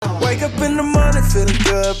Wake up in the morning feeling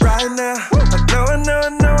good right now. I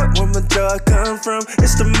know it, where my joy come from.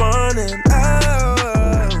 It's the morning,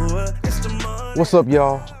 oh, it's the morning. What's up,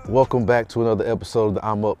 y'all? Welcome back to another episode of the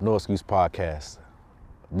I'm Up, No Excuse podcast.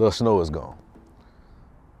 The snow is gone.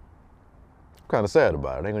 I'm kind of sad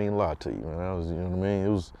about it. I ain't gonna even lie to you, man. You know what I mean? It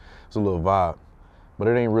was a little vibe, but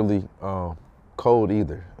it ain't really cold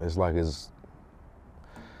either. It's like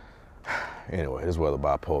anyway, it's weather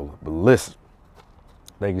bipolar. But listen,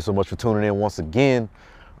 thank you so much for tuning in once again.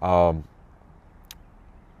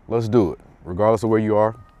 Let's do it. Regardless of where you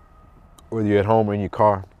are, whether you're at home or in your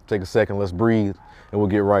car, take a second, let's breathe, and we'll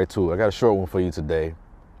get right to it. I got a short one for you today,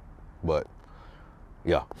 but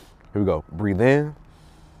yeah, here we go. Breathe in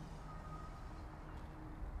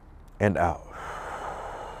and out.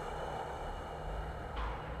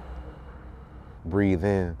 Breathe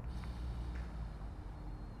in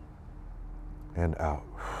and out.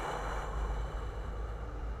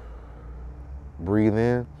 Breathe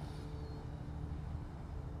in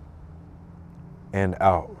and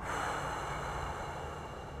out.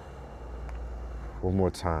 One more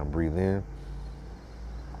time. Breathe in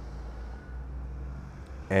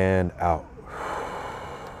and out.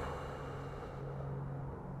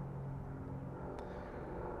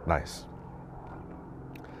 Nice.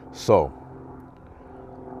 So,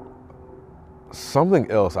 something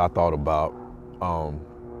else I thought about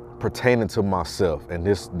pertaining to myself, and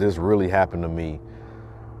this really happened to me,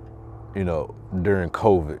 during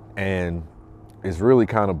COVID, and it's really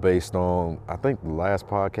kind of based on, I think, the last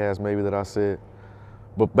podcast maybe that I said,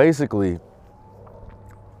 but basically,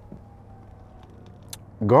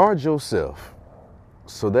 guard yourself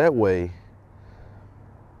so that way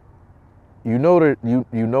you know that you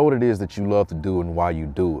know what it is that you love to do and why you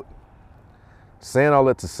do it. Saying all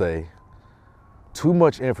that to say, too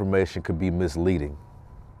much information could be misleading.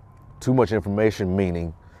 Too much information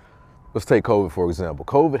meaning, let's take COVID for example.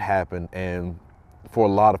 COVID happened, and for a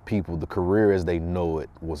lot of people, the career as they know it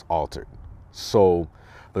was altered. So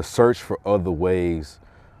the search for other ways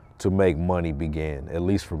to make money began, at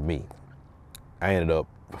least for me. I ended up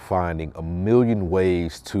finding a million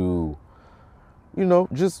ways to,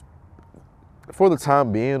 just for the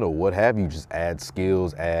time being or what have you, just add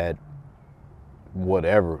skills, add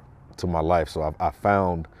whatever to my life. So I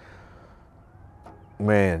found,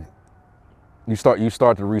 man, you start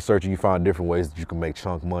to research and you find different ways that you can make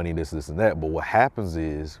chunk money, this and that. But what happens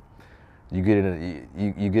is you get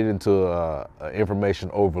into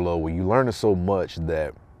information overload where you learn it so much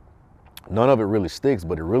that none of it really sticks.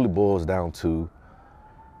 But it really boils down to,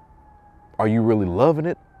 are you really loving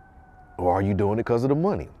it, or are you doing it because of the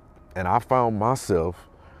money? And I found myself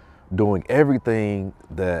doing everything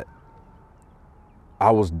that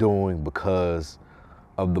I was doing because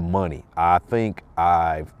of the money. I think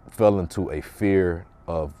I fell into a fear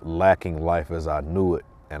of lacking life as I knew it,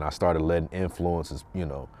 and I started letting influences,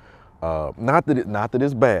 not that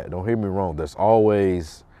it's bad, don't hear me wrong. It's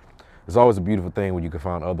always a beautiful thing when you can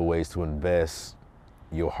find other ways to invest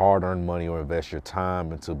your hard-earned money or invest your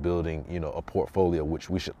time into building, a portfolio, which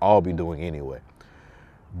we should all be doing anyway.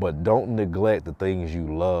 But don't neglect the things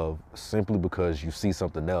you love simply because you see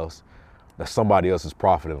something else that somebody else is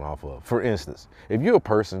profiting off of. For instance, if you're a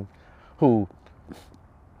person who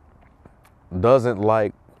doesn't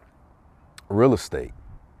like real estate,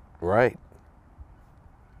 right?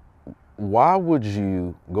 Why would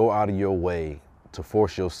you go out of your way to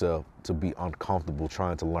force yourself to be uncomfortable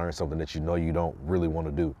trying to learn something that you know you don't really want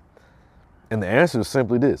to do? And the answer is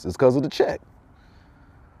simply this: it's because of the check.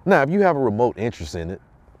 Now, if you have a remote interest in it,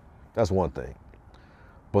 that's one thing.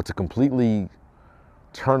 But to completely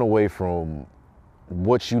turn away from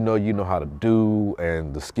what you know how to do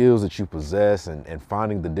and the skills that you possess and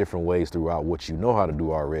finding the different ways throughout what you know how to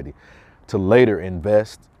do already to later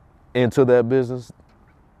invest into that business,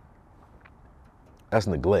 that's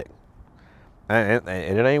neglect. And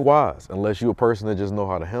it ain't wise unless you're a person that just know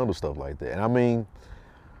how to handle stuff like that. And I mean,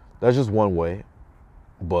 that's just one way,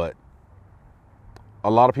 but a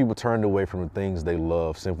lot of people turned away from the things they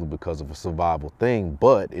love simply because of a survival thing.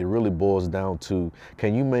 But it really boils down to,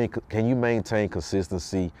 can you maintain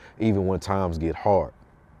consistency even when times get hard?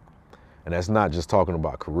 And that's not just talking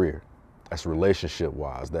about career. That's relationship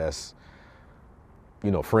wise. That's,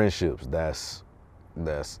 friendships. That's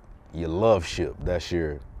your love ship.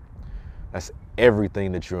 That's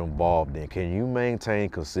everything that you're involved in. Can you maintain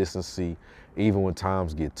consistency even when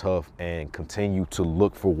times get tough and continue to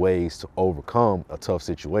look for ways to overcome a tough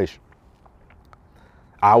situation?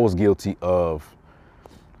 I was guilty of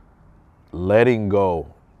letting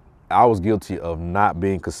go. I was guilty of not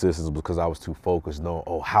being consistent because I was too focused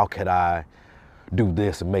on, how could I do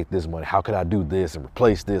this and make this money? How could I do this and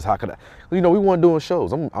replace this? How could I, we weren't doing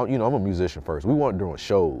shows. I'm a musician first. We weren't doing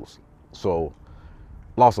shows. So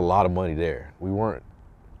lost a lot of money there. We weren't,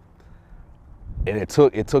 and it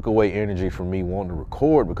took away energy from me wanting to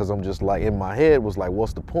record, because I'm just like, in my head was like,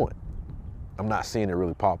 what's the point? I'm not seeing it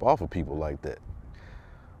really pop off of people like that.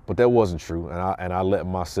 But that wasn't true, and I let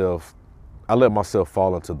myself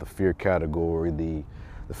fall into the fear category, the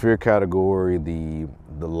fear category, the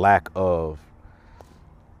lack of,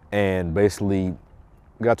 and basically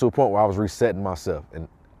got to a point where I was resetting myself, and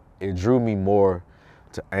it drew me more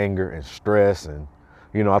to anger and stress. And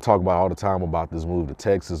I talk about all the time about this move to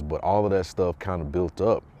Texas, but all of that stuff kind of built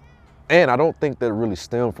up. And I don't think that really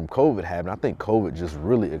stemmed from COVID happening. I think COVID just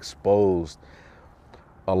really exposed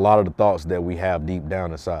a lot of the thoughts that we have deep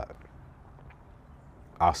down inside.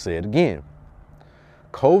 I'll say it again.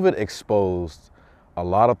 COVID exposed a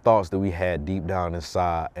lot of thoughts that we had deep down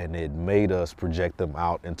inside, and it made us project them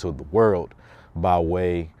out into the world by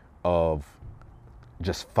way of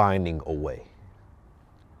just finding a way.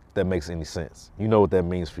 If that makes any sense. You know what that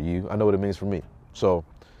means for you. I know what it means for me. So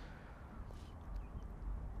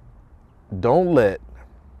don't let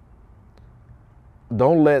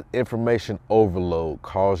information overload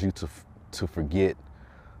cause you to forget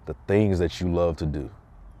the things that you love to do.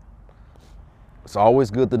 It's always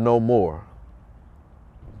good to know more,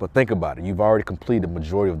 but think about it. You've already completed the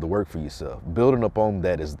majority of the work for yourself. Building up on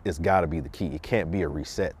that is got to be the key. It can't be a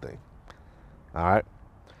reset thing. All right.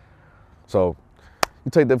 So you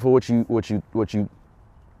take that for what you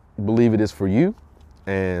believe it is for you,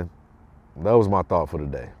 and that was my thought for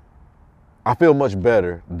today. I feel much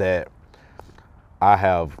better that I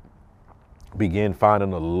have begun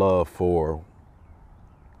finding a love for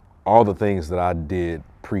all the things that I did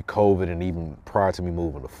pre-COVID and even prior to me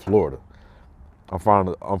moving to Florida.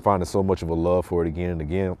 I'm finding so much of a love for it again and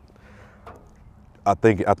again. I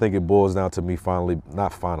think it boils down to me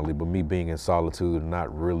me being in solitude and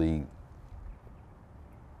not really,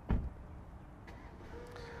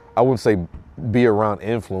 I wouldn't say be around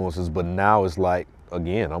influences, but now it's like,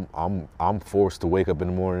 again, I'm forced to wake up in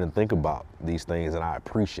the morning and think about these things, and I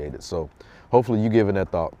appreciate it. So hopefully you giving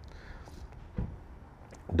that thought.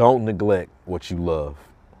 Don't neglect what you love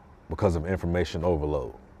because of information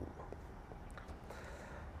overload.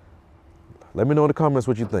 Let me know in the comments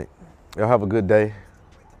what you think. Y'all have a good day.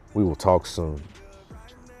 We will talk soon.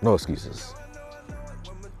 No excuses.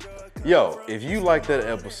 Yo, if you like that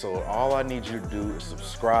episode, all I need you to do is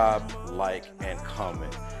subscribe, like, and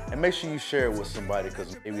comment. And make sure you share it with somebody,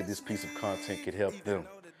 because maybe this piece of content could help them.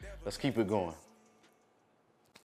 Let's keep it going.